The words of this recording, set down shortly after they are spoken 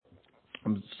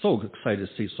I'm so excited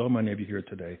to see so many of you here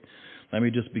today. Let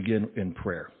me just begin in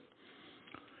prayer.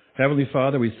 Heavenly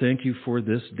Father, we thank you for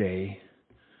this day.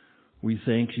 We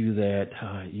thank you that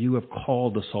you have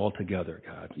called us all together,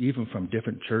 God, even from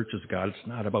different churches, God. It's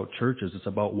not about churches. It's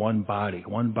about one body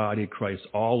of Christ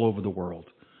all over the world.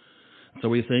 So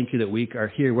we thank you that we are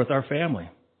here with our family,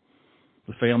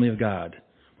 the family of God.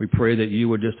 We pray that you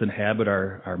would just inhabit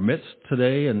our midst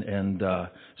today and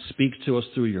speak to us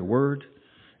through your word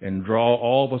and draw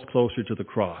all of us closer to the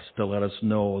cross to let us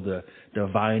know the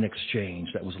divine exchange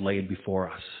that was laid before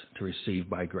us to receive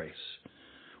by grace.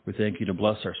 We thank you to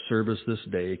bless our service this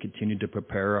day. Continue to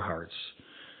prepare our hearts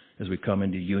as we come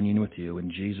into union with you. In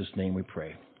Jesus' name we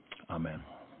pray. Amen.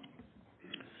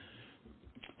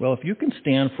 Well, if you can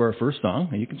stand for our first song,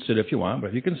 and you can sit if you want, but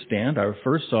if you can stand, our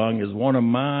first song is one of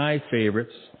my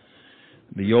favorites,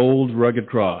 The Old Rugged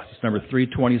Cross. It's number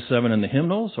 327 in the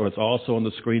hymnal, so it's also on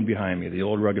the screen behind me, The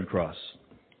Old Rugged Cross.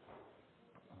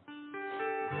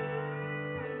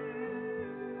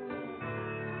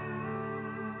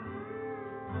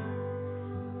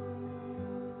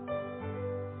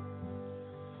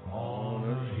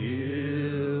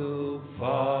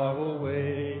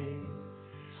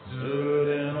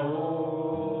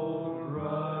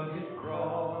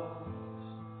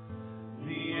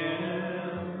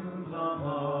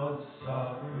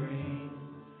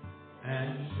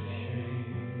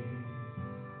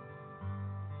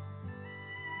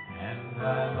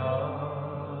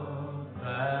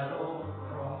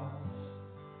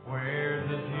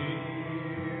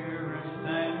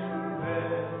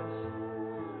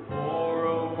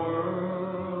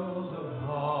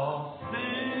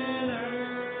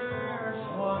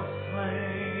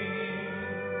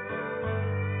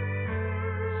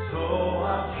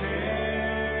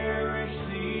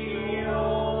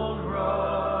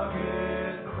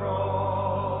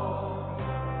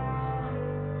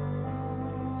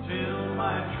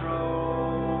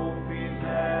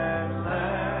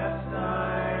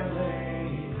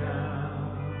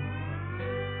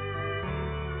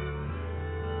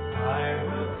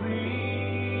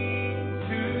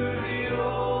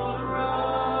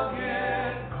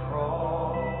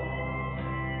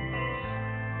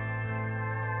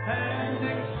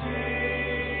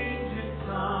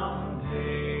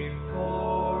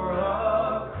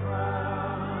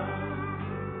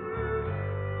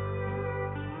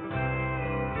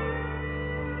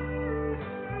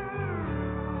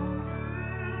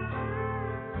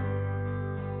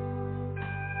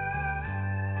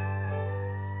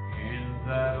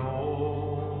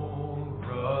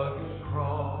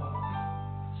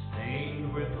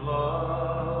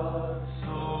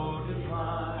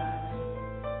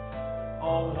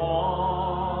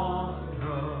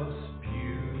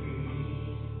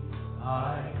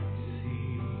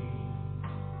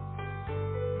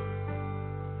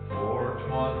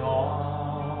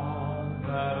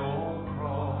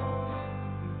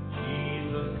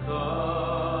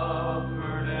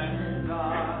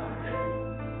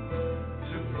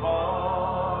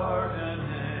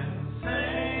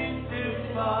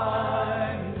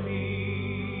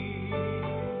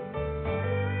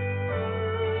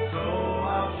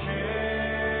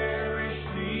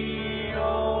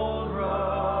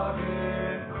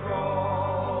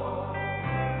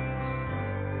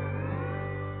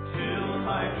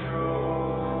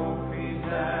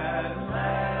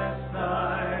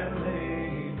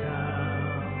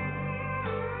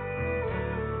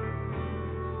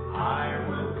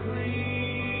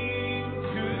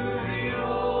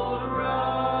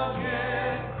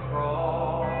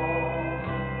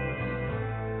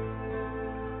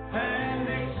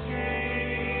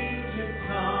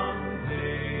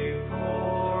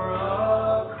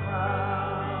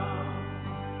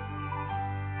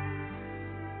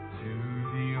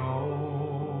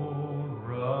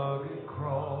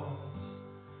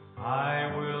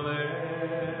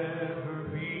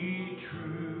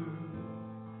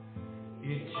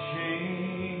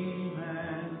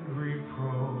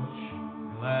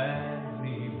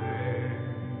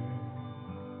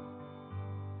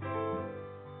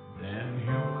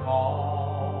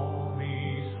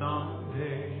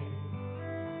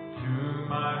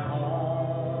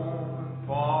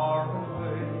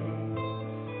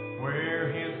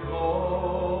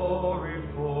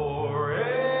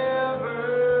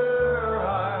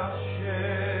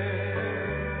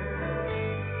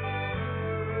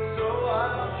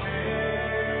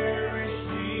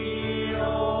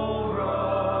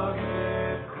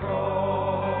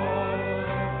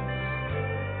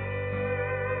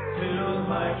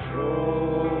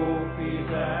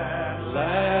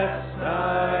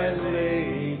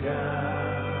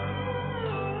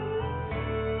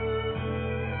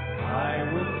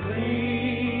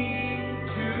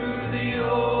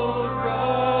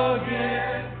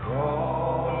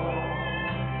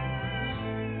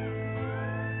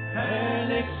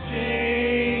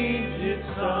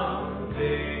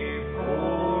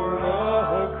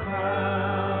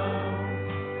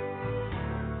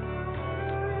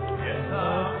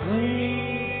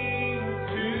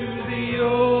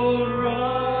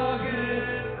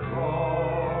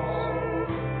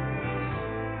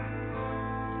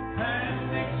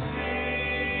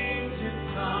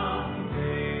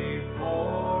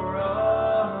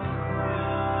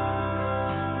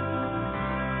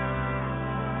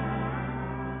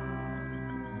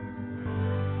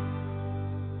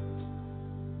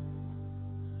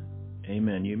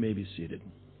 Amen. You may be seated.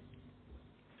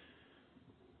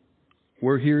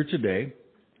 We're here today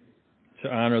to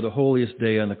honor the holiest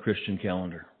day on the Christian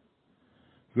calendar,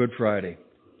 Good Friday,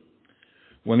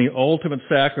 when the ultimate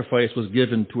sacrifice was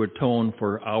given to atone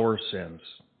for our sins,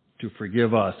 to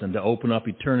forgive us, and to open up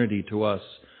eternity to us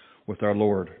with our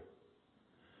Lord.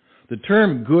 The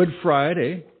term Good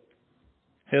Friday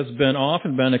has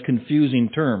often been a confusing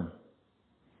term.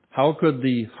 How could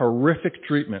the horrific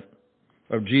treatment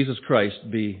of Jesus Christ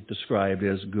be described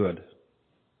as good?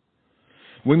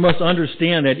 We must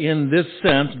understand that in this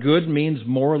sense, good means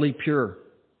morally pure,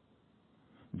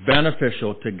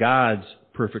 beneficial to God's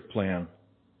perfect plan.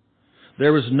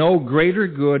 There is no greater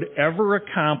good ever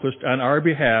accomplished on our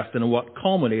behalf than what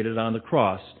culminated on the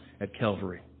cross at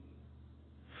Calvary.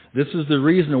 This is the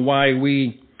reason why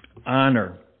we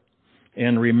honor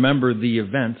and remember the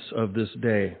events of this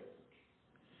day.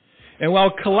 And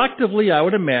while collectively, I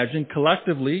would imagine,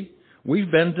 we've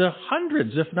been to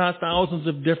hundreds, if not thousands,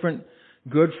 of different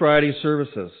Good Friday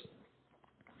services.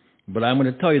 But I'm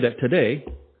going to tell you that today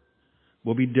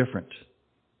will be different.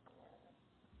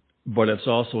 But it's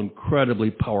also incredibly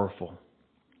powerful.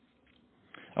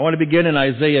 I want to begin in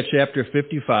Isaiah chapter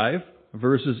 55,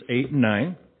 verses 8 and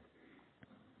 9.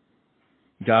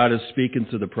 God is speaking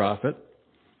to the prophet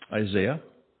Isaiah.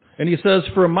 And he says,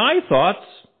 "For my thoughts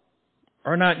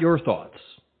are not your thoughts,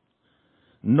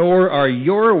 nor are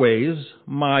your ways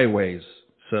my ways,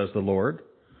 says the Lord.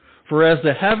 For as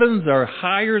the heavens are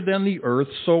higher than the earth,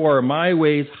 so are my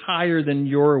ways higher than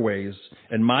your ways,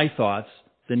 and my thoughts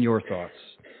than your thoughts."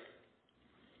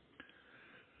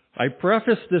 I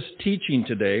preface this teaching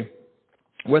today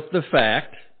with the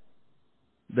fact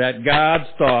that God's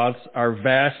thoughts are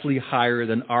vastly higher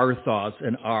than our thoughts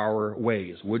and our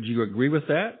ways. Would you agree with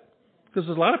that? Because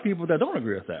there's a lot of people that don't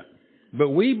agree with that.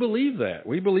 But we believe that.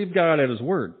 We believe God at His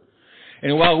Word.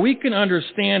 And while we can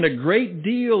understand a great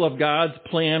deal of God's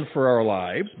plan for our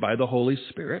lives by the Holy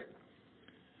Spirit,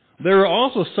 there are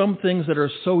also some things that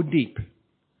are so deep,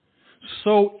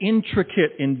 so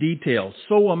intricate in detail,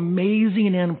 so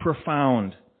amazing and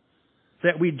profound,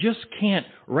 that we just can't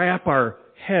wrap our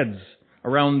heads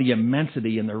around the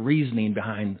immensity and the reasoning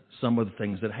behind some of the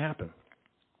things that happen.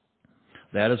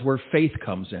 That is where faith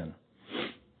comes in.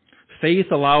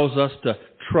 Faith allows us to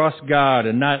trust God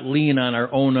and not lean on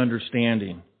our own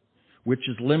understanding, which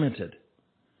is limited.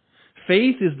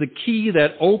 Faith is the key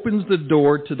that opens the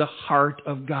door to the heart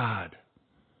of God.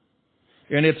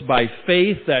 And it's by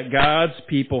faith that God's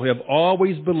people have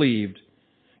always believed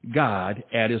God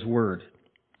at His Word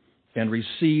and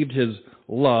received His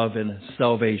love and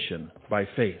salvation by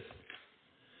faith.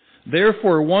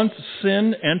 Therefore, once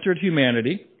sin entered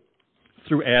humanity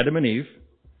through Adam and Eve,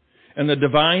 and the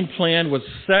divine plan was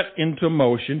set into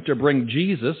motion to bring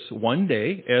Jesus one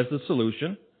day as the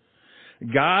solution,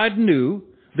 God knew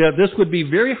that this would be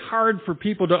very hard for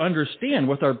people to understand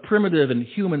with our primitive and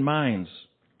human minds.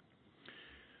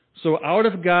 So out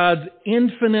of God's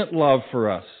infinite love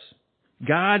for us,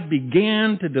 God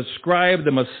began to describe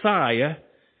the Messiah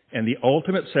and the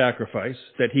ultimate sacrifice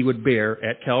that He would bear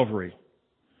at Calvary.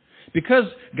 Because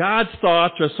God's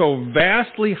thoughts are so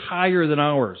vastly higher than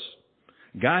ours,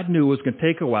 God knew it was going to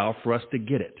take a while for us to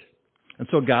get it. And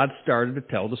so God started to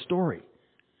tell the story.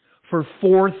 For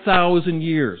 4,000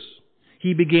 years,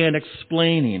 He began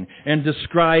explaining and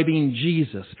describing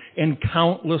Jesus in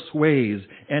countless ways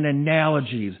and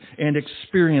analogies and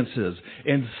experiences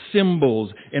and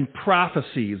symbols and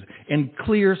prophecies and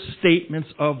clear statements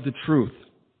of the truth.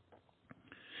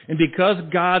 And because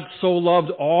God so loved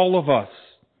all of us,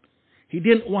 He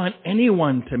didn't want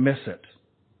anyone to miss it.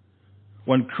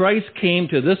 When Christ came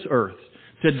to this earth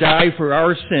to die for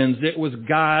our sins, it was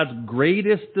God's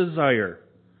greatest desire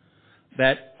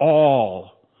that all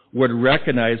would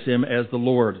recognize Him as the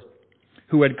Lord,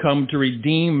 who had come to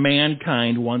redeem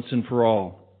mankind once and for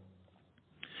all.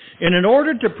 And in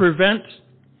order to prevent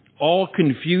all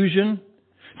confusion,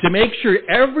 to make sure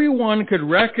everyone could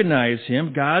recognize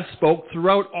Him, God spoke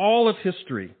throughout all of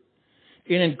history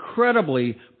in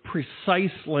incredibly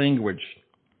precise language,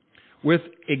 with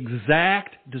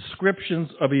exact descriptions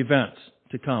of events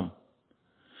to come,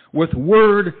 with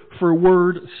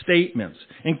word-for-word statements,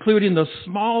 including the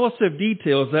smallest of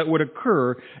details that would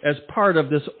occur as part of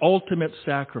this ultimate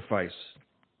sacrifice.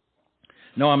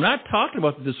 Now, I'm not talking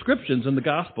about the descriptions in the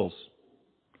Gospels,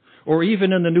 or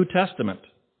even in the New Testament.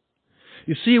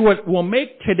 You see, what will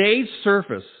make today's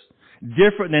service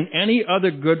different than any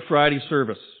other Good Friday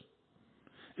service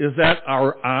is that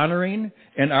our honoring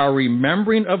and our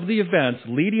remembering of the events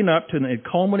leading up to and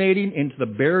culminating into the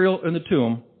burial in the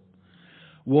tomb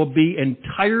will be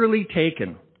entirely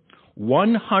taken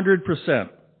 100%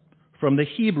 from the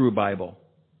Hebrew Bible,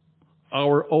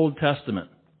 our Old Testament.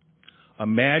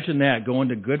 Imagine that, going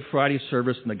to Good Friday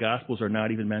service and the Gospels are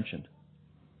not even mentioned.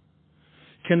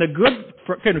 Can a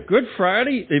Good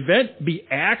Friday event be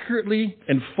accurately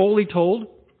and fully told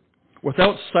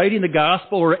without citing the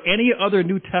Gospel or any other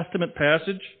New Testament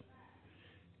passage?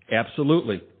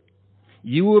 Absolutely.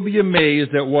 You will be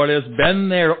amazed at what has been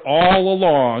there all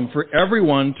along for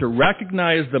everyone to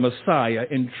recognize the Messiah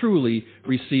and truly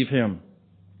receive Him.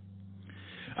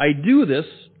 I do this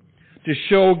to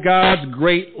show God's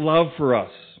great love for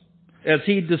us, as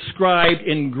He described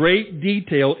in great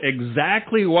detail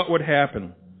exactly what would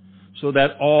happen, so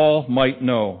that all might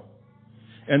know,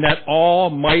 and that all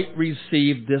might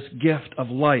receive this gift of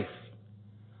life.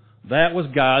 That was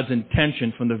God's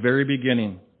intention from the very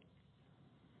beginning.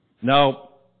 Now,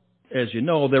 as you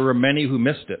know, there were many who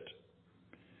missed it.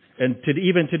 And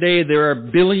even today, there are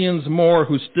billions more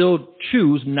who still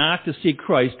choose not to see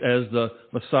Christ as the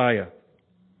Messiah.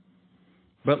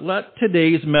 But let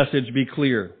today's message be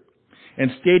clear, in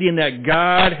stating that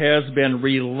God has been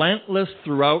relentless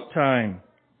throughout time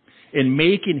in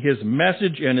making His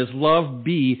message and His love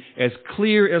be as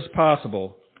clear as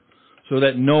possible so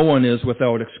that no one is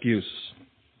without excuse.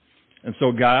 And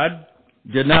so God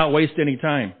did not waste any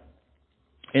time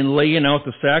in laying out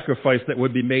the sacrifice that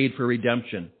would be made for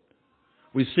redemption.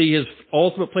 We see His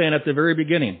ultimate plan at the very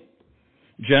beginning.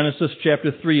 Genesis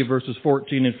chapter 3, verses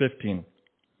 14 and 15.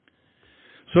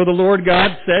 So the Lord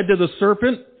God said to the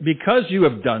serpent, because you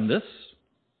have done this,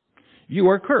 you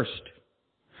are cursed.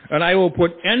 And I will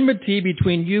put enmity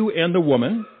between you and the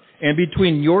woman, and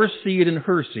between your seed and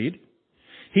her seed.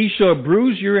 He shall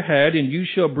bruise your head, and you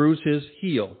shall bruise his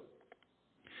heel.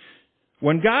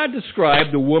 When God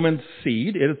described the woman's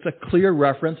seed, it is a clear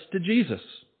reference to Jesus.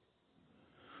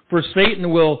 For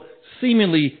Satan will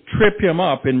seemingly trip him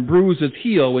up and bruise his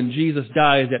heel when Jesus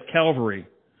dies at Calvary.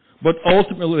 But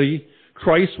ultimately,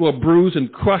 Christ will bruise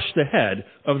and crush the head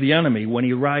of the enemy when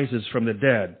He rises from the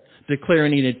dead,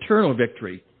 declaring an eternal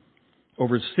victory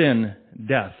over sin,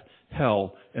 death,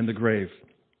 hell, and the grave.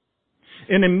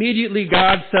 And immediately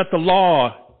God set the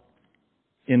law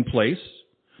in place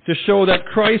to show that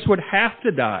Christ would have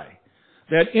to die,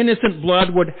 that innocent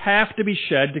blood would have to be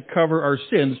shed to cover our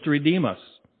sins to redeem us.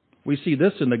 We see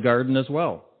this in the garden as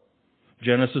well.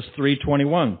 Genesis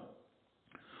 3:21.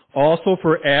 Also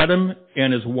for Adam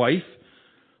and his wife,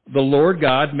 the Lord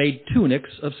God made tunics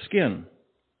of skin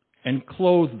and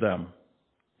clothed them.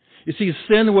 You see,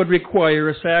 sin would require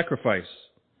a sacrifice.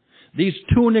 These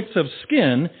tunics of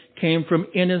skin came from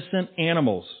innocent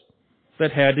animals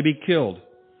that had to be killed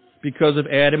because of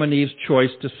Adam and Eve's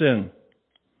choice to sin.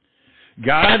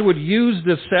 God would use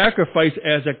this sacrifice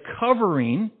as a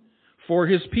covering for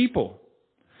His people.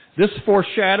 This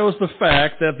foreshadows the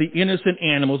fact that the innocent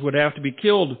animals would have to be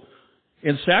killed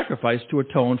in sacrifice to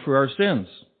atone for our sins.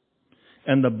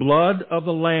 And the blood of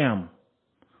the Lamb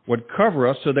would cover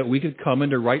us so that we could come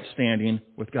into right standing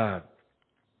with God.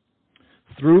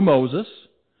 Through Moses,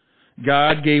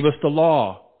 God gave us the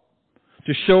law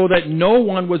to show that no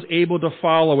one was able to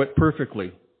follow it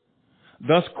perfectly,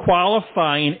 thus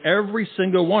qualifying every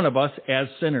single one of us as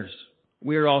sinners.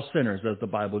 We are all sinners, as the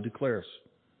Bible declares.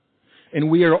 And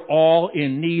we are all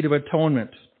in need of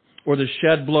atonement, or the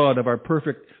shed blood of our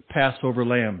perfect Passover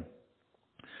lamb.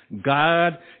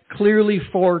 God clearly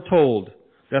foretold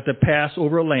that the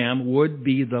Passover lamb would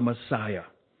be the Messiah,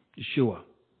 Yeshua,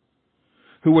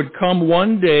 who would come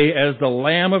one day as the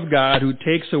Lamb of God who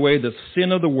takes away the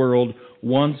sin of the world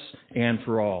once and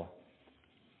for all.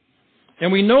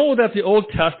 And we know that the Old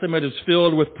Testament is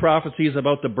filled with prophecies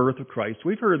about the birth of Christ.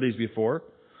 We've heard these before.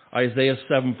 Isaiah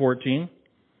 7:14.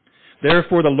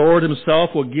 Therefore the Lord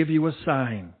Himself will give you a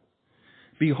sign.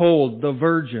 Behold, the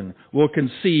virgin will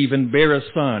conceive and bear a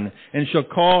son, and shall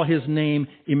call his name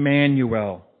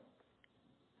Emmanuel.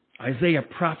 Isaiah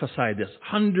prophesied this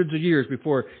hundreds of years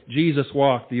before Jesus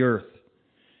walked the earth,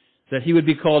 that He would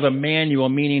be called Emmanuel,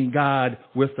 meaning God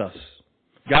with us.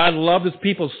 God loved His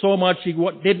people so much He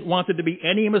didn't want there to be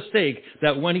any mistake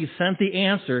that when He sent the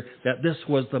answer, that this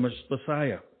was the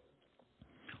Messiah.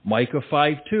 Micah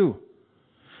 5:2.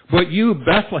 But you,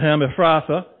 Bethlehem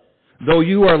Ephrathah, though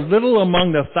you are little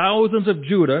among the thousands of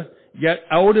Judah, yet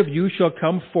out of you shall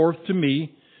come forth to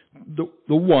me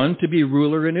the one to be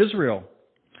ruler in Israel,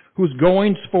 whose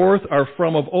goings forth are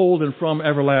from of old and from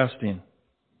everlasting.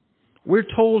 We're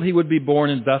told He would be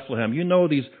born in Bethlehem. You know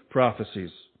these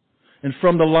prophecies. And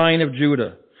from the line of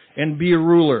Judah, and be a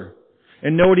ruler.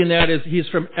 And noting that He's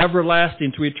from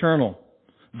everlasting to eternal,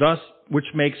 thus which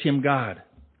makes Him God.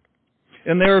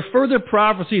 And there are further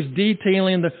prophecies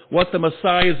detailing what the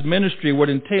Messiah's ministry would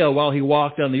entail while He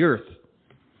walked on the earth.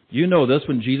 You know this.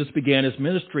 When Jesus began his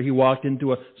ministry, he walked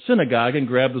into a synagogue and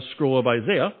grabbed the scroll of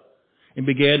Isaiah and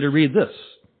began to read this.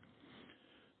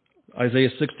 Isaiah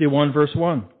 61 verse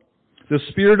 1. The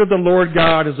Spirit of the Lord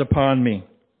God is upon me,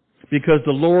 because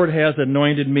the Lord has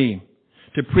anointed me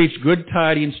to preach good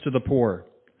tidings to the poor.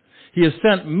 He has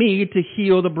sent me to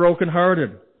heal the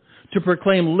brokenhearted, to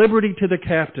proclaim liberty to the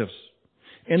captives,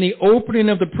 and the opening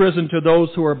of the prison to those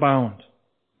who are bound.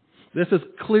 This is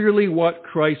clearly what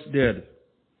Christ did,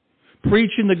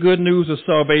 preaching the good news of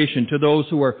salvation to those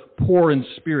who are poor in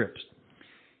spirit,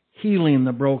 healing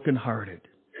the brokenhearted,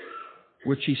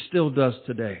 which he still does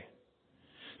today,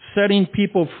 setting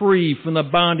people free from the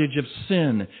bondage of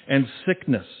sin and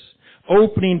sickness,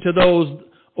 opening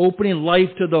life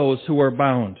to those who are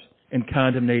bound in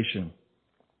condemnation.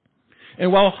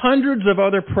 And while hundreds of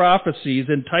other prophecies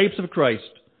and types of Christ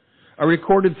are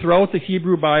recorded throughout the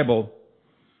Hebrew Bible,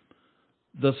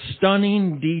 the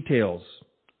stunning details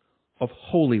of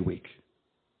Holy Week,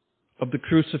 of the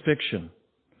crucifixion,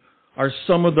 are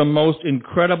some of the most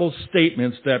incredible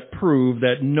statements that prove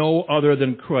that no other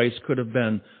than Christ could have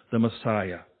been the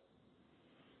Messiah.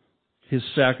 His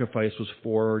sacrifice was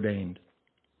foreordained.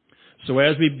 So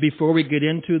before we get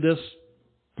into this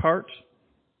part,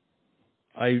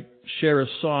 I share a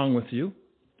song with you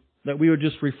that we would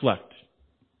just reflect.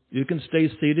 You can stay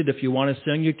seated. If you want to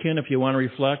sing, you can. If you want to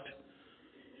reflect.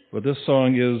 But this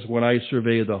song is When I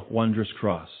Survey the Wondrous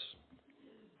Cross.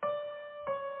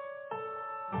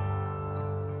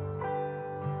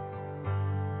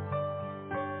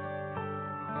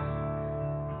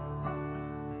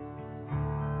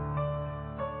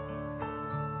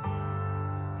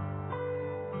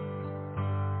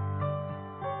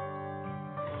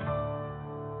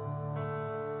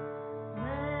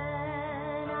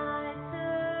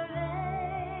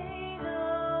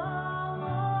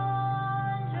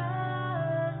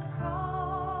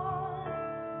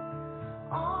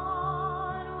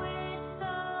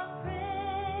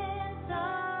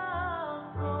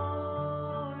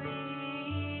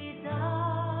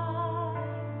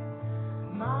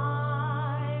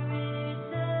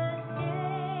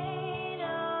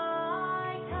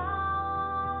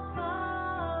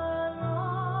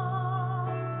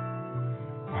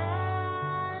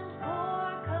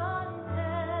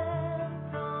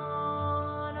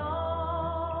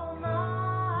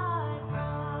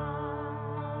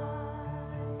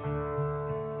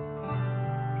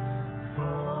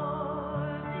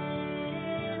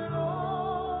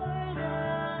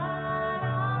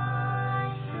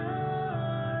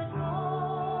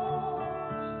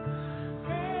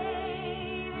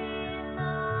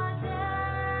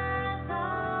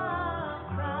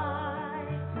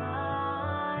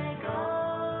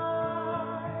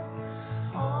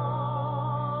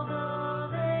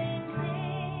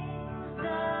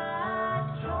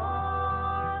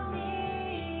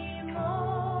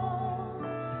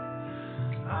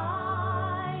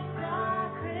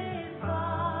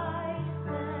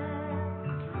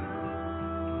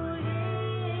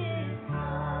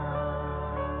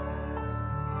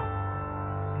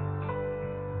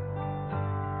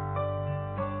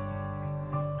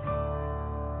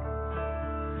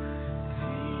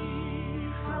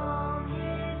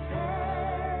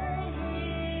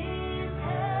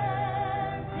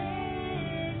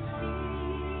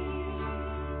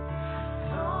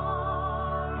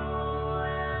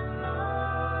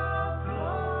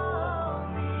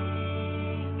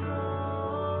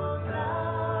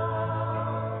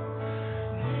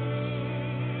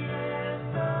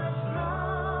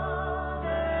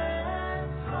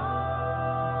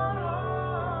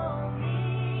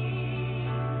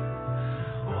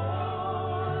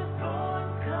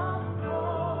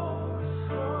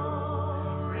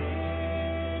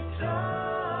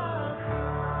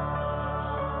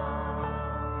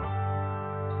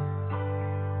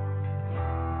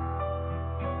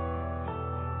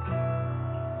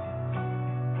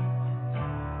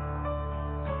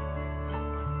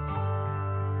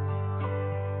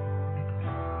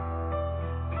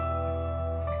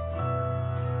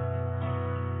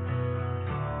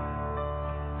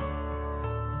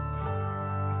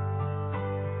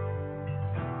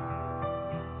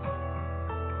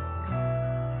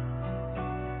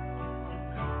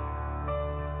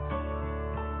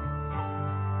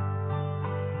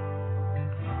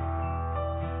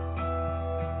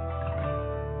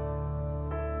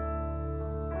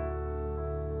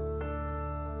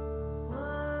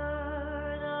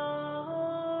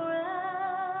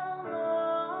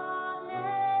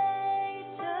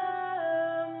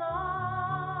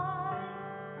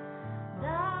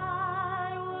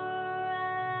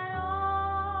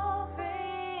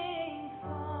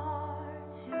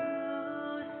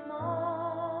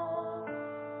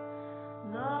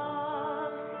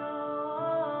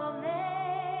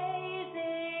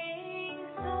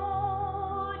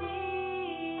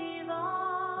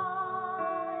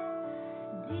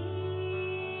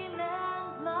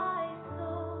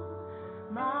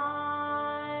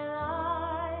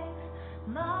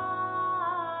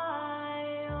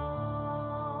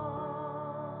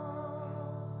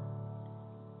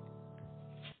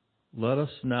 Let us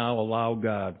now allow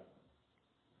God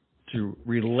to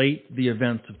relate the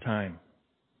events of time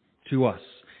to us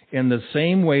in the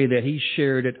same way that He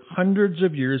shared it hundreds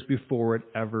of years before it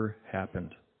ever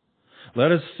happened.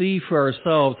 Let us see for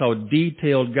ourselves how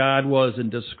detailed God was in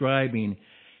describing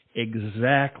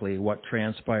exactly what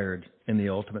transpired in the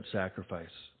ultimate sacrifice.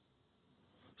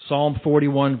 Psalm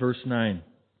 41, verse 9.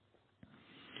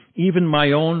 Even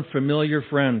my own familiar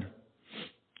friend,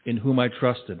 in whom I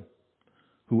trusted,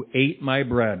 who ate my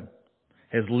bread,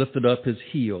 has lifted up his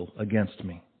heel against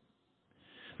me.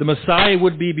 The Messiah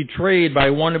would be betrayed by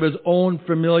one of his own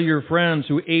familiar friends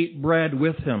who ate bread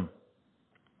with him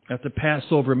at the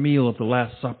Passover meal of the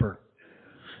Last Supper.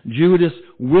 Judas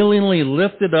willingly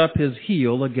lifted up his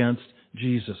heel against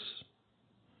Jesus.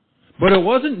 But it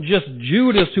wasn't just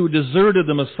Judas who deserted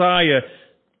the Messiah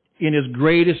in his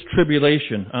greatest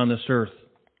tribulation on this earth.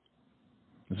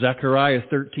 Zechariah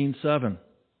 13:7.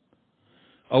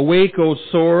 Awake, O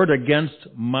sword, against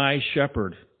my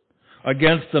shepherd,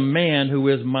 against the man who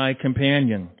is my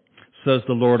companion, says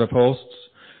the Lord of hosts.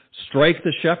 Strike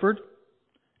the shepherd,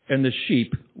 and the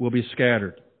sheep will be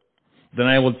scattered. Then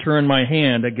I will turn my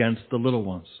hand against the little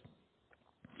ones.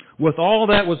 With all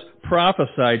that was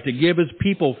prophesied to give his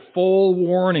people full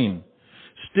warning,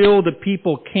 still the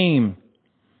people came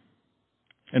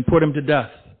and put him to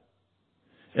death.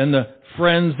 And the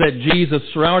friends that Jesus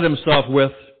surrounded himself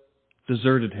with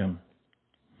deserted him.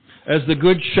 As the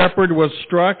good shepherd was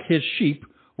struck, his sheep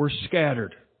were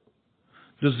scattered,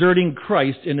 deserting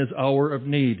Christ in his hour of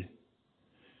need.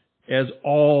 As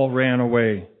all ran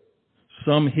away,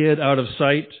 some hid out of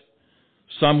sight,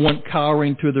 some went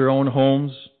cowering to their own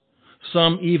homes,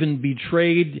 some even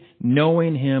betrayed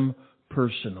knowing him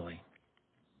personally.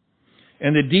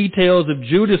 And the details of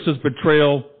Judas's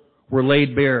betrayal were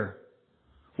laid bare,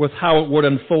 with how it would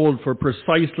unfold for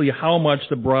precisely how much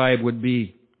the bribe would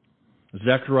be.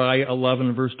 Zechariah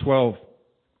 11, verse 12.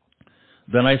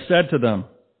 Then I said to them,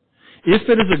 if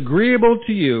it is agreeable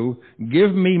to you,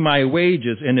 give me my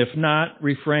wages, and if not,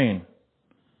 refrain.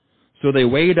 So they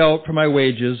weighed out for my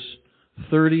wages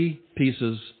 30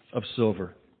 pieces of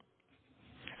silver.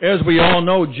 As we all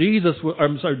know, Judas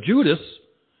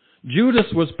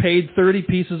was paid 30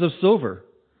 pieces of silver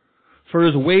for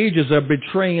his wages of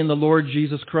betraying the Lord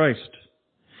Jesus Christ.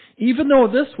 Even though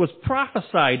this was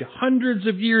prophesied hundreds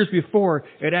of years before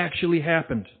it actually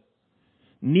happened.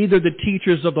 Neither the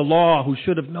teachers of the law, who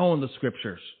should have known the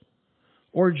Scriptures,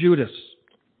 or Judas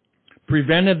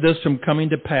prevented this from coming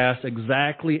to pass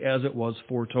exactly as it was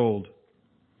foretold.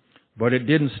 But it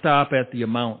didn't stop at the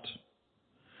amount.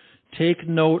 Take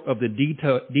note of the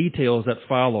details that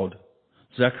followed.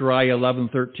 Zechariah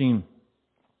 11:13.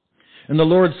 And the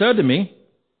Lord said to me,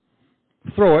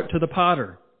 throw it to the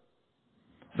potter.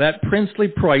 That princely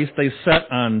price they set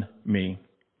on me.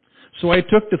 So I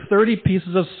took the 30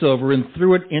 pieces of silver and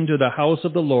threw it into the house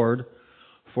of the Lord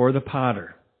for the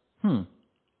potter.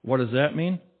 What does that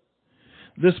mean?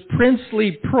 This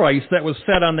princely price that was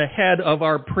set on the head of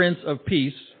our Prince of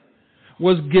Peace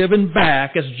was given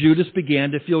back as Judas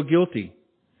began to feel guilty,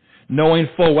 knowing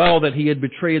full well that he had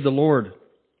betrayed the Lord.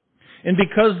 And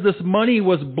because this money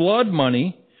was blood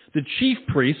money, the chief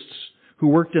priests who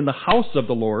worked in the house of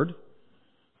the Lord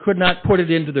could not put it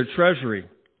into their treasury.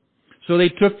 So they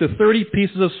took the 30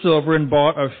 pieces of silver and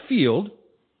bought a field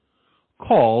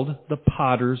called the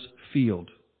Potter's Field,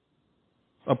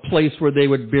 a place where they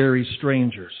would bury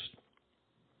strangers.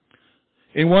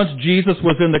 And once Jesus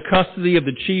was in the custody of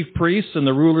the chief priests and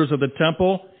the rulers of the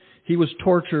temple, he was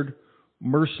tortured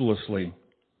mercilessly.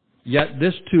 Yet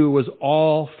this too was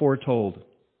all foretold.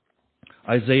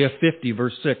 Isaiah 50,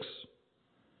 verse 6.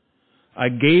 I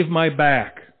gave my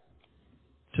back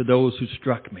to those who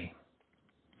struck me,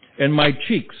 and my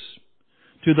cheeks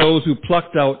to those who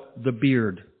plucked out the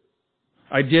beard.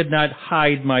 I did not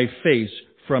hide my face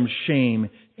from shame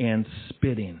and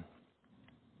spitting.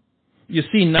 You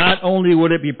see, not only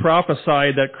would it be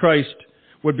prophesied that Christ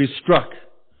would be struck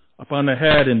upon the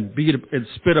head and beat and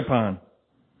spit upon,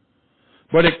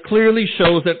 but it clearly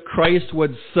shows that Christ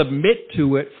would submit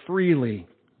to it freely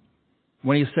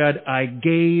when he said, I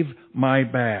gave my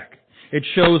back. It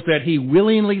shows that he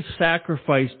willingly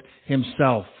sacrificed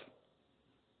himself.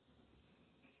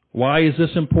 Why is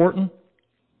this important?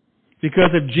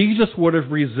 Because if Jesus would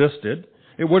have resisted,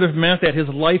 it would have meant that his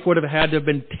life would have had to have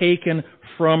been taken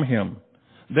from him.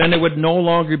 Then it would no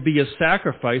longer be a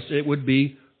sacrifice, it would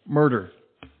be murder.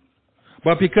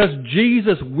 But because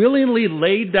Jesus willingly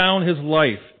laid down his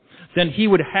life, then he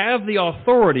would have the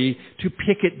authority to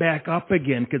pick it back up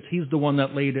again, because he's the one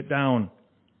that laid it down.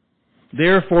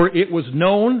 Therefore, it was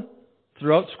known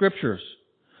throughout Scriptures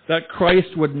that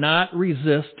Christ would not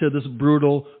resist to this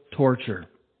brutal torture.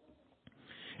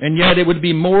 And yet it would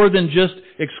be more than just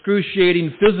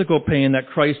excruciating physical pain that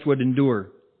Christ would endure.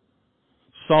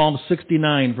 Psalm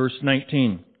 69, verse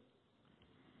 19.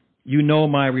 You know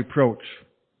my reproach,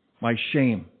 my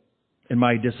shame, and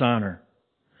my dishonor.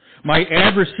 My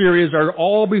adversaries are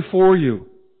all before you.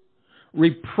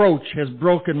 Reproach has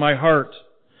broken my heart,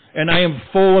 and I am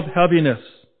full of heaviness.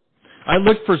 I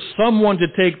looked for someone to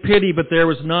take pity, but there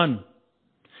was none,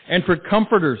 and for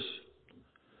comforters,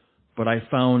 but I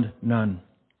found none.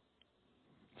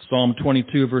 Psalm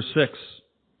 22, verse 6.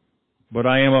 But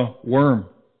I am a worm,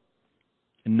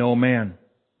 and no man,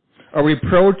 a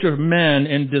reproach of men,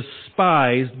 and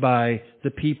despised by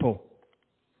the people.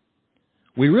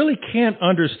 We really can't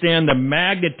understand the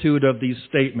magnitude of these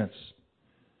statements.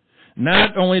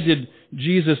 Not only did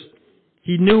Jesus,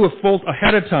 he knew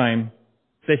ahead of time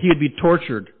that he would be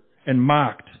tortured and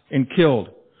mocked and killed,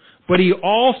 but he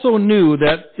also knew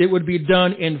that it would be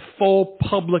done in full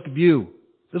public view.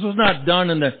 This was not done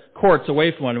in the courts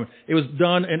away from him. It was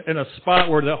done in a spot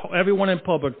where everyone in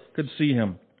public could see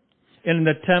him, in an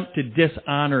attempt to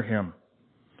dishonor him,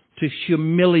 to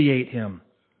humiliate him,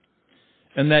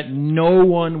 and that no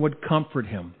one would comfort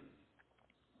him.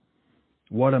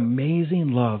 What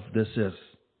amazing love this is.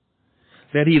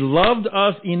 That he loved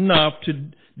us enough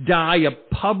to die a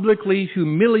publicly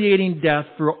humiliating death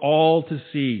for all to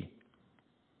see.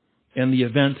 And the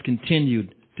events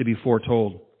continued to be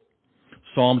foretold.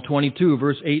 Psalm 22,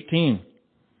 verse 18.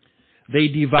 They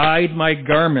divide my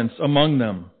garments among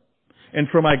them, and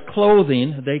for my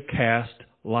clothing they cast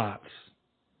lots.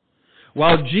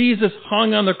 While Jesus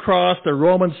hung on the cross, the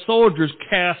Roman soldiers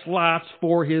cast lots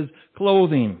for his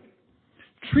clothing,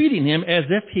 treating him as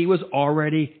if he was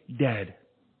already dead,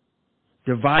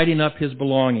 dividing up his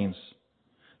belongings.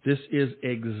 This is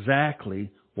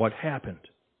exactly what happened.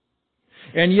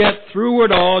 And yet, through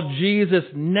it all, Jesus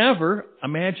never,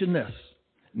 imagine this,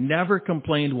 never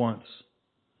complained once.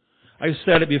 I've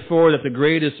said it before that the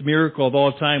greatest miracle of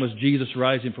all time was Jesus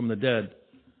rising from the dead.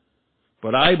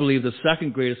 But I believe the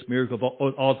second greatest miracle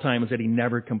of all time is that he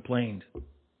never complained,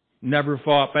 never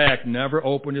fought back, never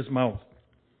opened his mouth.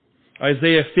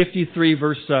 Isaiah 53,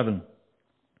 verse 7.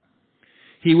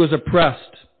 He was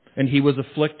oppressed and he was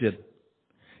afflicted,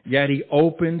 yet he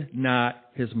opened not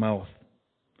his mouth.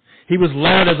 He was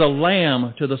led as a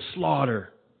lamb to the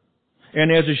slaughter,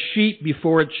 and as a sheep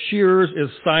before its shearers is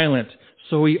silent,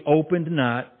 so he opened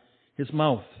not his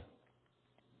mouth.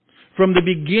 From the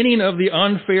beginning of the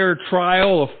unfair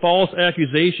trial of false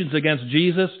accusations against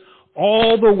Jesus,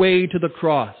 all the way to the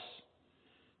cross,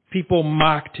 people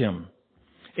mocked him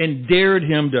and dared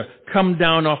him to come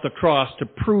down off the cross to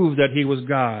prove that he was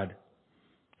God.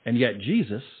 And yet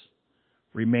Jesus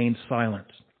remained silent.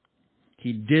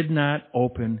 He did not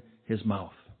open his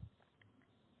mouth.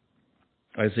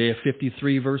 Isaiah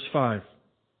 53, verse 5.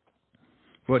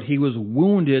 But he was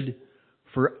wounded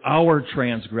for our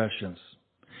transgressions.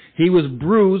 He was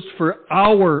bruised for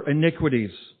our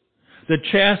iniquities. The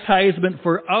chastisement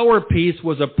for our peace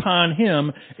was upon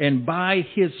him, and by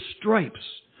his stripes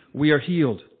we are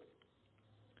healed.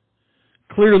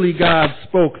 Clearly God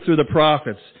spoke through the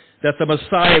prophets that the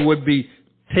Messiah would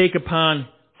take upon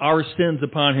our sins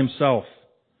upon himself,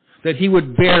 that he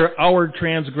would bear our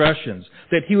transgressions,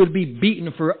 that he would be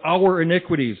beaten for our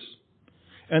iniquities,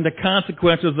 and the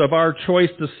consequences of our choice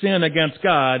to sin against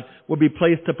God would be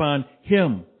placed upon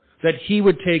him, that he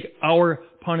would take our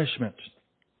punishment.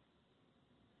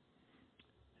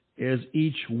 As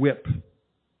each whip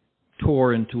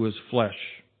tore into his flesh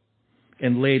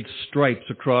and laid stripes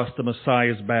across the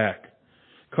Messiah's back,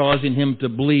 causing him to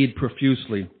bleed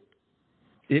profusely,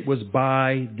 it was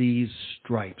by these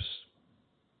stripes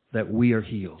that we are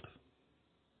healed.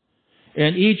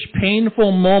 And each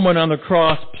painful moment on the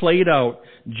cross played out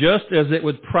just as it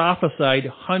was prophesied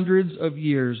hundreds of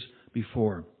years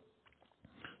before.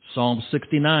 Psalm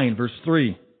 69, verse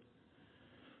 3.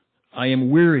 I am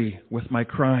weary with my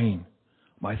crying.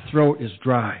 My throat is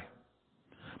dry.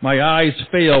 My eyes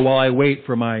fail while I wait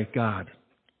for my God.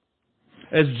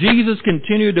 As Jesus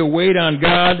continued to wait on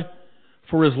God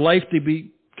for his life to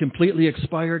be completely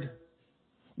expired,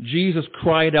 Jesus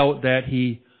cried out that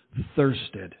he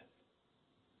thirsted.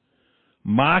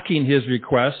 Mocking his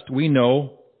request, we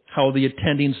know how the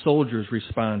attending soldiers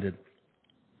responded.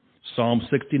 Psalm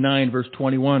 69, verse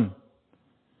 21.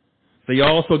 They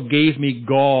also gave me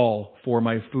gall for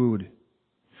my food,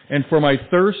 and for my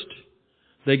thirst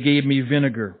they gave me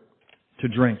vinegar to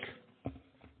drink.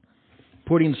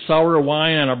 Putting sour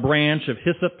wine on a branch of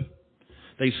hyssop,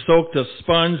 they soaked a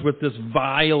sponge with this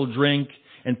vile drink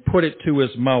and put it to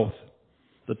his mouth.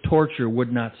 The the torture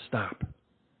would not stop.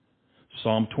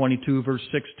 Psalm 22, verse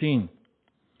 16.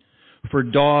 For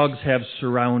dogs have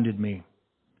surrounded me.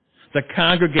 The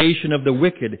congregation of the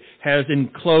wicked has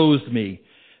enclosed me.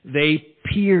 They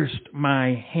pierced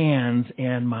my hands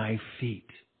and my feet.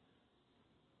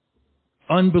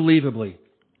 Unbelievably,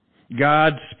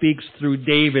 God speaks through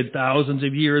David thousands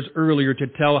of years earlier to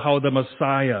tell how the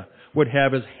Messiah would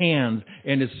have his hands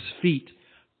and his feet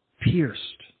pierced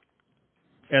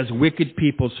as wicked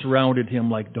people surrounded him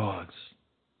like dogs.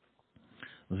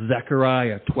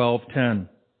 Zechariah 12:10.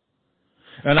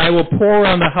 And I will pour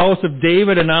on the house of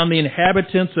David and on the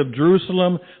inhabitants of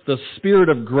Jerusalem the spirit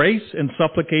of grace and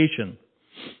supplication.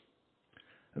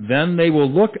 Then they will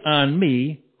look on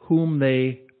me whom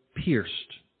they pierced.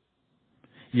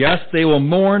 Yes, they will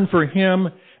mourn for him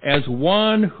as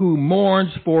one who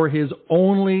mourns for his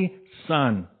only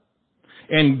son,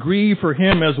 and grieve for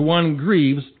him as one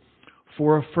grieves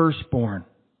for a firstborn.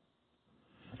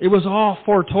 It was all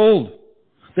foretold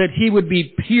that he would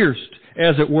be pierced,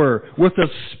 as it were, with a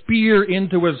spear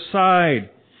into his side,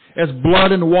 as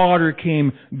blood and water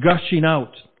came gushing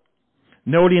out,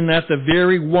 noting that the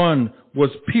very one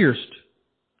was pierced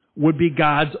would be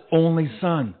God's only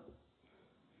son.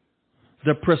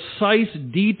 The precise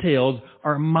details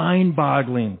are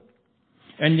mind-boggling,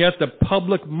 and yet the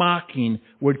public mocking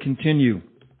would continue.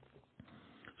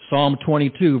 Psalm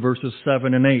 22, verses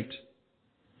 7 and 8.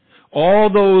 All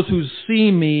those who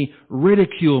see me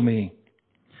ridicule me.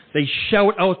 They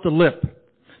shout out the lip.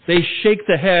 They shake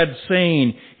the head,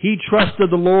 saying, He trusted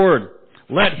the Lord.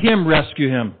 Let him rescue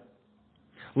him.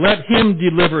 Let him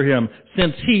deliver him,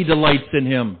 since he delights in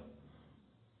him.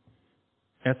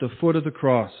 At the foot of the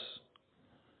cross,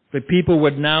 the people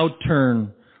would now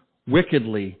turn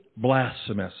wickedly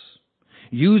blasphemous,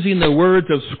 using the words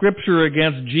of Scripture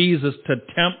against Jesus to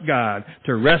tempt God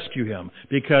to rescue him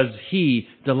because he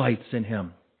delights in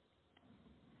him.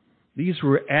 These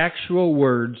were actual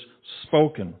words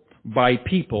spoken by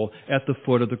people at the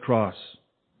foot of the cross,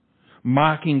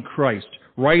 mocking Christ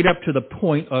right up to the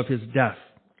point of his death.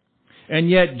 And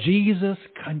yet Jesus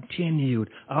continued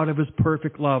out of his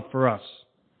perfect love for us,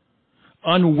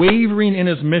 unwavering in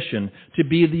his mission to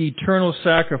be the eternal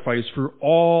sacrifice for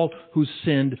all who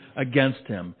sinned against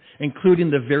him,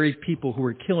 including the very people who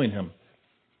were killing him.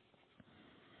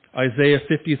 Isaiah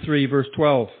 53, verse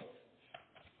 12.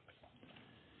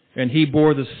 And he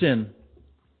bore the sin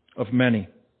of many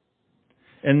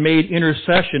and made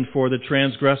intercession for the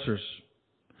transgressors.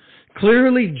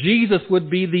 Clearly, Jesus would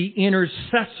be the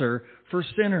intercessor for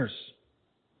sinners.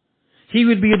 He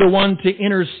would be the one to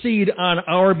intercede on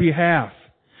our behalf,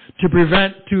 to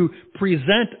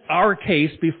present our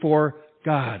case before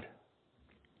God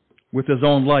with his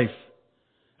own life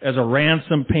as a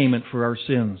ransom payment for our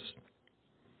sins.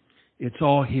 It's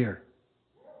all here,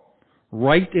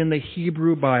 right in the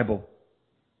Hebrew Bible,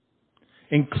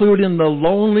 including the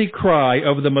lonely cry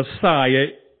of the Messiah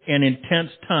in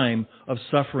intense time of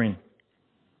suffering.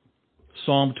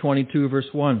 Psalm 22,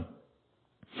 verse 1.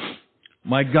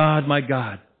 My God,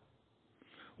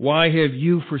 why have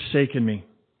you forsaken me?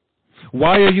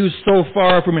 Why are you so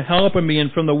far from helping me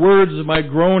and from the words of my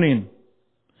groaning?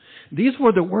 These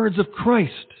were the words of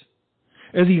Christ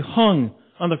as he hung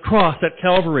on the cross at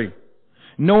Calvary,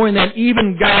 knowing that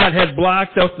even God had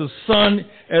blocked out the sun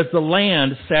as the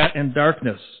land sat in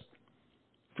darkness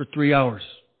for 3 hours.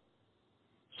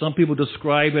 Some people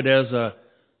describe it as a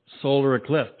solar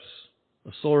eclipse.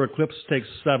 A solar eclipse takes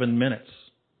 7 minutes.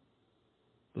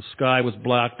 The sky was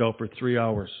blacked out for 3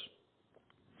 hours.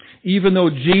 Even though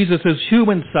Jesus'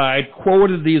 human side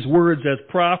quoted these words as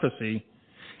prophecy,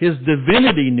 his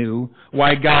divinity knew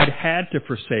why God had to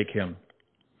forsake him,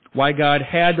 why God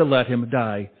had to let him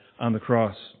die on the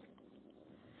cross.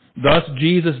 Thus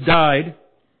Jesus died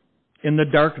in the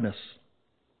darkness,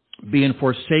 being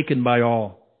forsaken by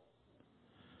all.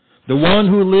 The one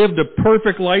who lived a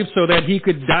perfect life so that he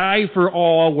could die for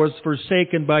all was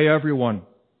forsaken by everyone.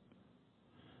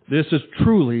 This is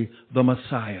truly the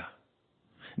Messiah,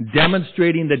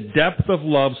 demonstrating the depth of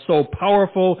love so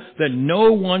powerful that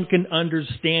no one can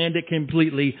understand it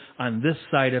completely on this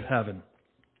side of heaven.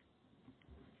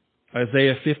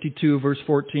 Isaiah 52, verse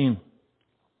 14.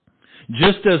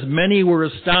 Just as many were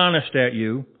astonished at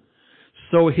you,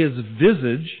 so his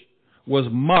visage was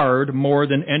marred more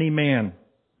than any man,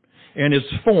 and his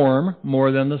form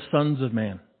more than the sons of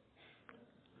man.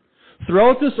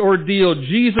 Throughout this ordeal,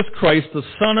 Jesus Christ, the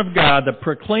Son of God, the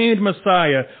proclaimed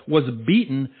Messiah, was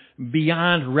beaten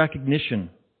beyond recognition.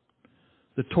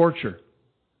 The torture,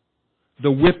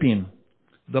 the whipping,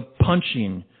 the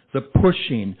punching, the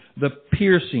pushing, the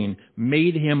piercing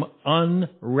made him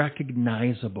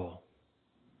unrecognizable.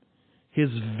 His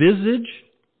visage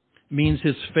means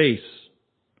his face,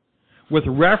 with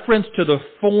reference to the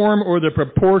form or the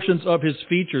proportions of his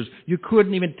features. You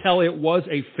couldn't even tell it was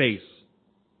a face.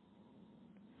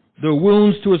 The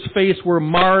wounds to his face were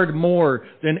marred more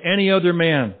than any other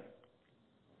man.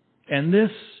 And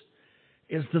this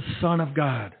is the Son of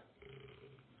God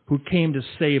who came to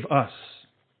save us.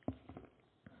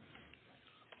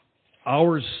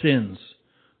 Our sins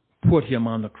put him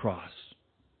on the cross.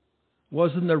 It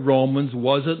wasn't the Romans,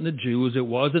 wasn't the Jews, it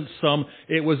wasn't some,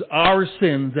 it was our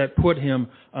sins that put him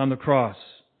on the cross.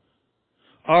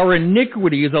 Our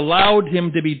iniquities allowed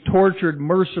him to be tortured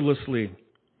mercilessly.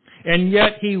 And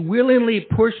yet he willingly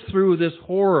pushed through this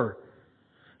horror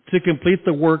to complete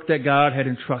the work that God had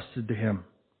entrusted to him.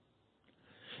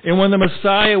 And when the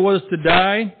Messiah was to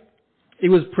die, it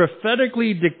was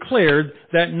prophetically declared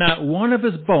that not one of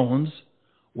his bones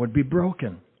would be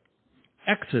broken.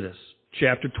 Exodus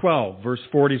chapter 12, verse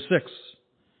 46.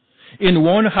 In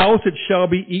one house it shall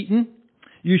be eaten.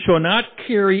 You shall not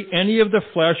carry any of the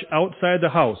flesh outside the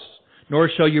house, nor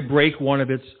shall you break one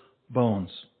of its bones.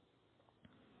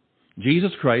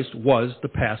 Jesus Christ was the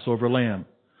Passover lamb,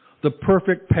 the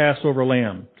perfect Passover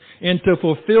lamb. And to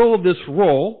fulfill this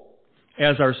role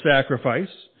as our sacrifice,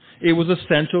 it was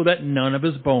essential that none of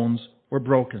his bones were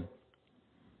broken.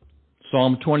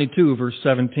 Psalm 22, verse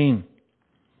 17.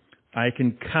 I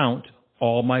can count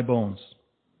all my bones.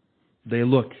 They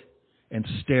look and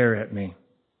stare at me.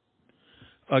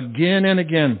 Again and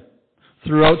again,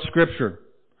 throughout Scripture,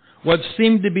 what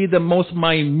seemed to be the most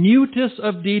minutest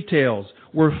of details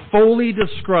were fully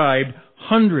described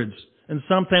hundreds and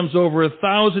sometimes over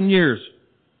 1,000 years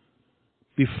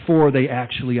before they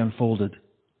actually unfolded,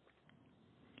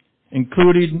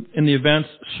 including in the events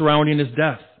surrounding his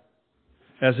death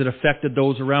as it affected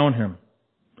those around him.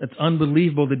 It's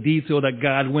unbelievable the detail that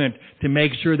God went to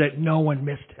make sure that no one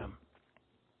missed him.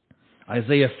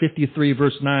 Isaiah 53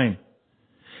 verse 9.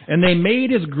 And they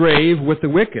made his grave with the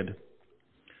wicked,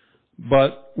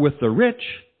 but with the rich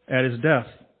at his death.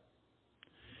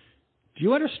 Do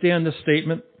you understand this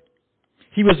statement?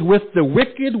 He was with the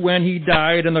wicked when he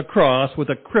died on the cross with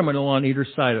a criminal on either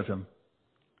side of him.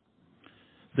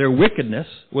 Their wickedness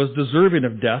was deserving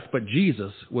of death, but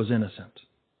Jesus was innocent.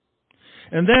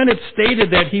 And then it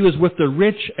stated that he was with the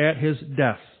rich at his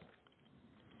death.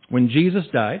 When Jesus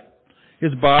died,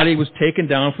 his body was taken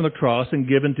down from the cross and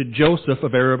given to Joseph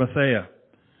of Arimathea,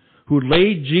 who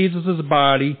laid Jesus'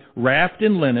 body wrapped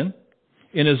in linen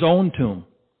in his own tomb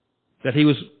that he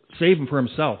was saving for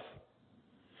himself.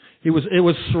 It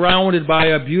was surrounded by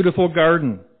a beautiful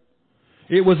garden.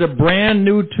 It was a brand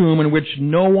new tomb in which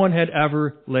no one had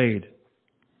ever laid.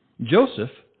 Joseph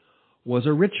was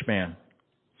a rich man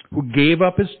who gave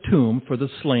up his tomb for the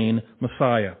slain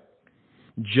Messiah,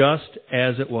 just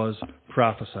as it was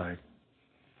prophesied.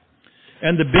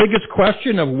 And the biggest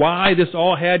question of why this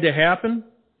all had to happen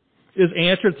is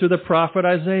answered through the prophet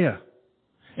Isaiah,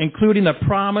 including the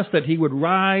promise that he would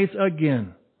rise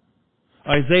again.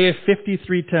 Isaiah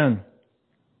 53:10.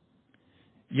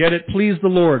 Yet it pleased the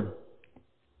Lord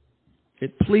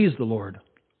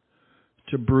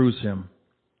to bruise him.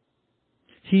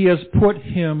 He has put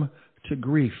him to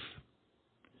grief.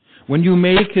 When you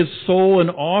make his soul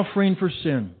an offering for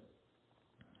sin,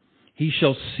 he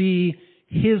shall see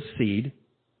his seed.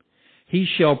 He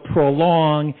shall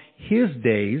prolong his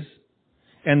days,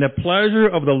 and the pleasure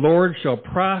of the Lord shall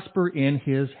prosper in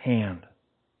his hand.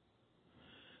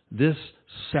 This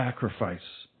sacrifice,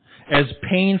 as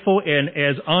painful and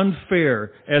as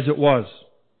unfair as it was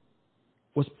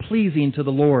pleasing to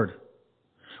the Lord,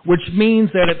 which means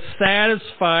that it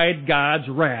satisfied God's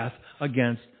wrath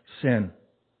against sin.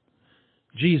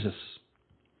 Jesus,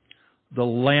 the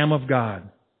Lamb of God,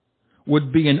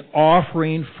 would be an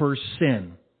offering for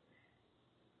sin,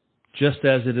 just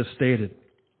as it is stated.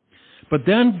 But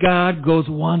then God goes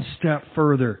one step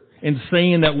further in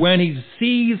saying that when he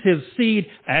sees his seed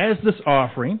as this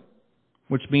offering,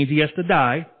 which means he has to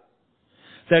die,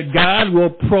 that God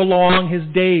will prolong his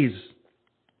days.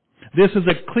 This is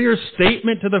a clear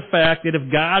statement to the fact that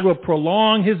if God will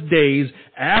prolong his days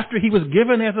after he was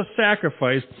given as a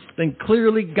sacrifice, then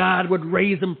clearly God would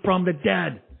raise him from the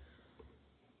dead.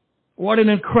 What an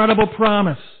incredible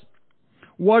promise.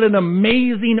 What an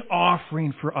amazing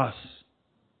offering for us.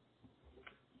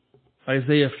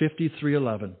 Isaiah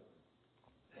 53:11.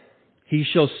 He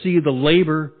shall see the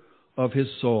labor of his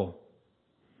soul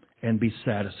and be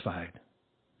satisfied.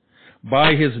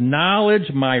 By his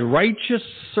knowledge, my righteous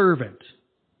servant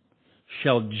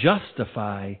shall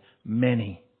justify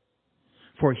many,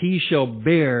 for he shall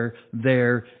bear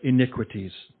their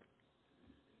iniquities.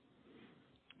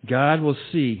 God will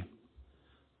see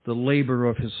the labor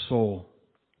of His soul.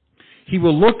 He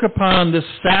will look upon this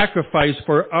sacrifice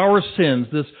for our sins,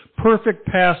 this perfect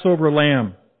Passover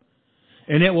lamb,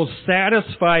 and it will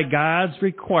satisfy God's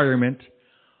requirement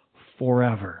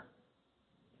forever.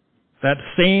 That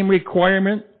same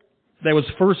requirement that was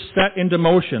first set into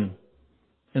motion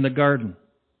in the garden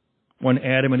when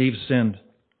Adam and Eve sinned.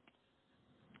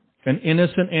 An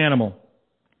innocent animal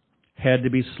had to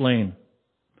be slain.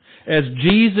 As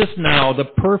Jesus now, the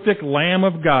perfect Lamb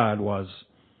of God, was,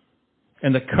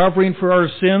 and the covering for our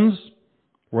sins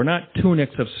were not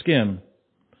tunics of skin,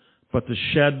 but the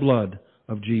shed blood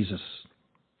of Jesus.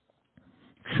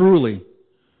 Truly,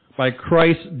 by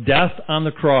Christ's death on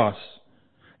the cross,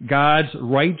 God's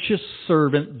righteous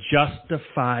servant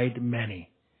justified many,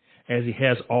 as He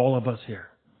has all of us here,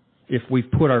 if we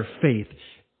put our faith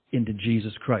into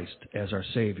Jesus Christ as our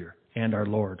Savior and our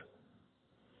Lord.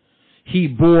 He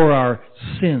bore our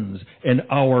sins and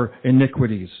our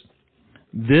iniquities.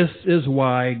 This is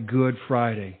why Good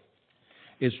Friday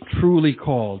is truly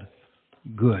called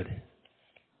good.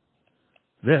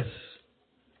 This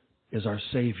is our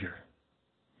Savior,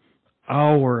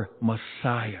 our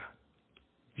Messiah,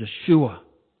 Yeshua,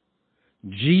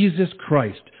 Jesus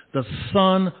Christ, the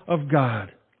Son of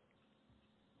God.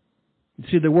 You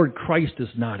see, the word Christ is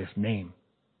not His name.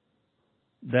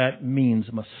 That means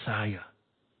Messiah.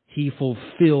 He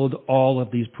fulfilled all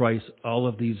of these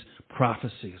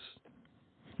prophecies.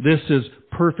 This is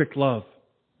perfect love.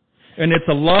 And it's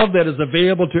a love that is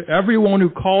available to everyone who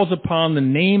calls upon the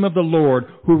name of the Lord,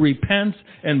 who repents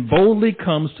and boldly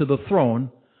comes to the throne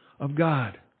of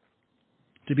God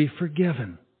to be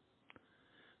forgiven,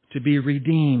 to be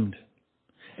redeemed,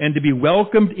 and to be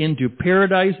welcomed into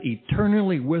paradise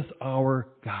eternally with our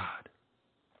God.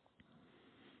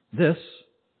 This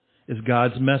is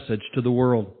God's message to the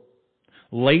world,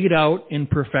 laid out in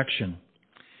perfection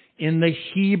in the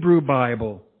Hebrew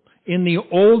Bible, in the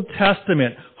Old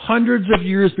Testament, hundreds of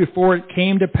years before it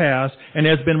came to pass, and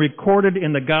has been recorded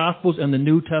in the Gospels and the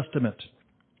New Testament.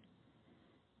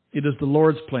 It is the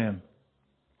Lord's plan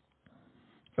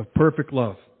of perfect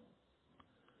love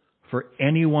for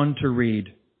anyone to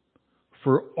read,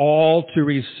 for all to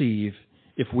receive,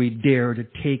 if we dare to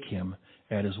take Him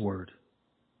at His word.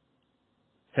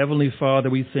 Heavenly Father,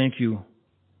 we thank You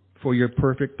for Your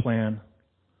perfect plan.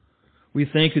 We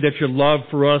thank You that Your love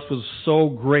for us was so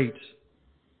great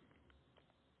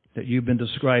that You've been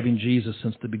describing Jesus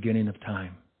since the beginning of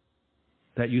time,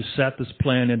 that You set this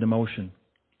plan into motion.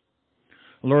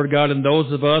 Lord God, and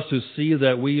those of us who see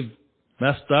that we've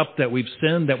messed up, that we've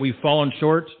sinned, that we've fallen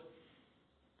short,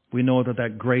 we know that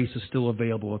that grace is still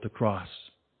available at the cross,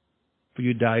 for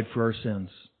You died for our sins.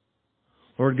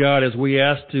 Lord God, as we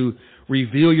ask to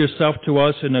reveal Yourself to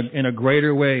us in a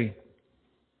greater way,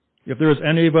 if there is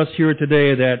any of us here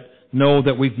today that know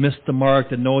that we've missed the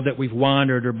mark, that know that we've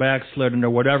wandered or backslidden or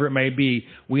whatever it may be,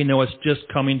 we know it's just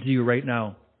coming to You right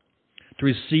now to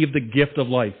receive the gift of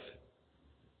life.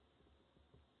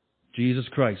 Jesus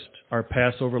Christ, our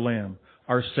Passover Lamb,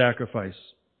 our sacrifice,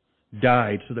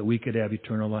 died so that we could have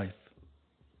eternal life.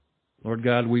 Lord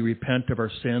God, we repent of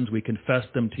our sins. We confess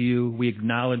them to You. We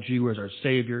acknowledge You as our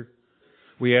Savior.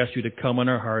 We ask You to come in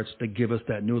our hearts to give us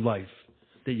that new life,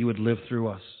 that You would live through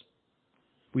us.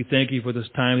 We thank You for this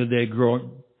time today,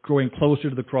 growing closer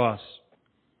to the cross.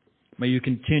 May You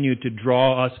continue to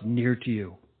draw us near to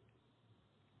You.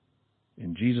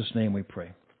 In Jesus' name we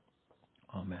pray.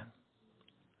 Amen.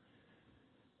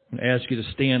 I'm going to ask you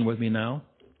to stand with me now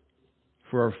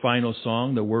for our final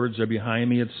song. The words are behind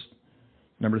me. It's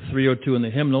number 302 in the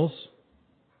hymnals.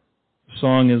 The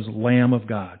song is Lamb of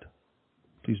God.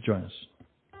 Please join us.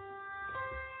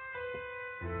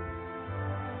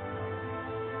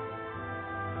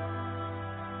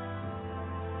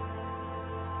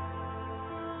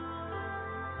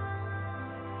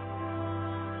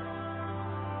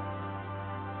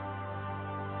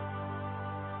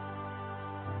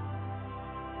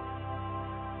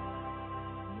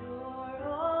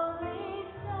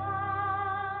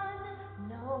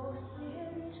 No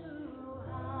sin to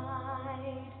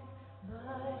hide,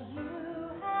 but You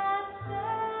have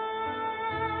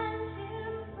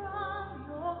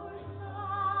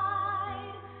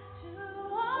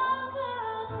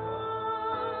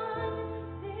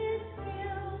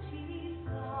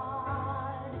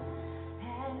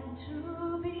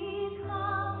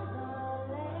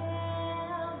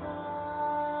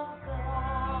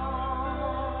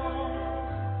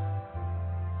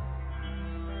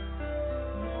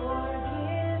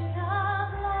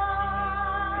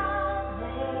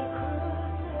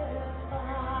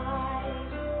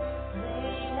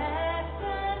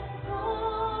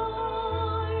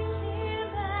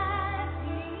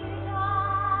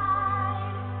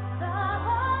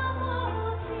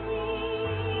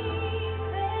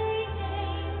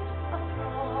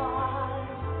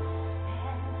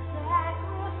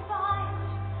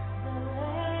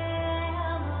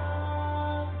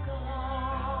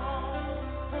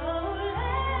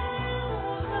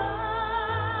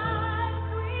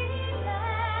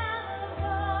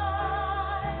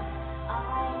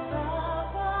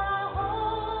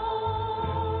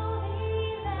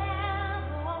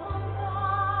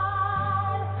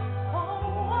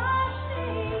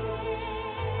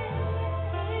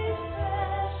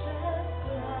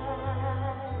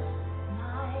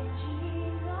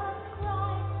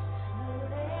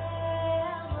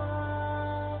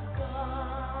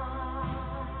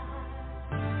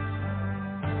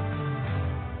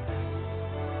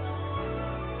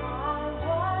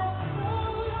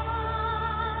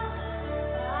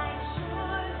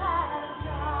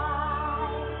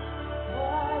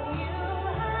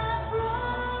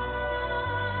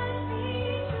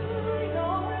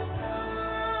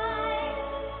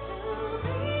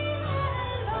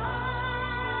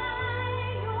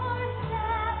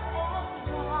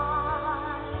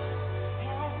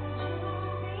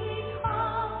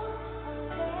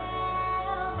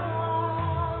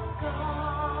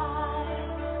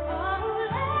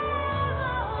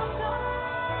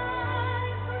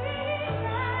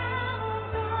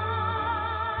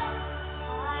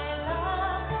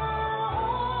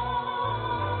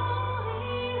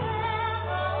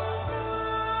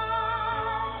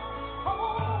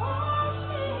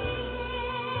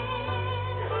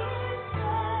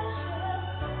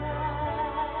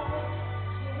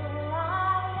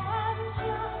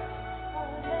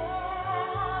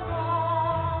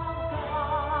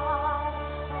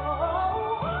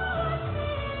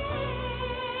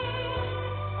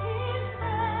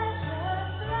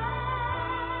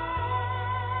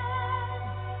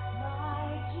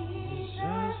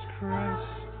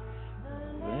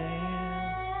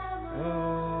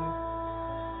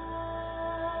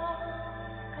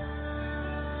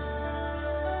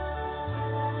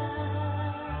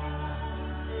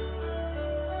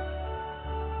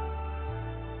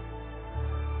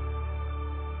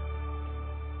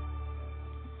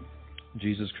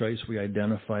Jesus Christ, we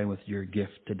identify with your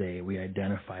gift today. We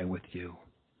identify with you.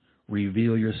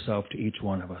 Reveal yourself to each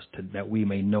one of us that we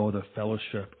may know the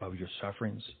fellowship of your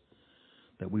sufferings,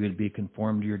 that we would be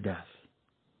conformed to your death.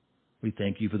 We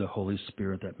thank you for the Holy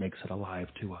Spirit that makes it alive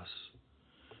to us.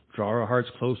 Draw our hearts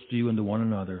close to you and to one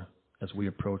another as we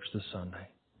approach this Sunday.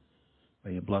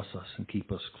 May you bless us and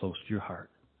keep us close to your heart.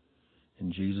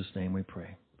 In Jesus' name we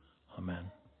pray. Amen.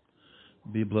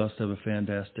 Be blessed. Have a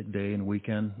fantastic day and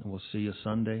weekend. We'll see you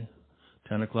Sunday,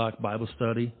 10 o'clock Bible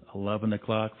study, 11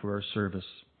 o'clock for our service.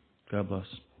 God bless.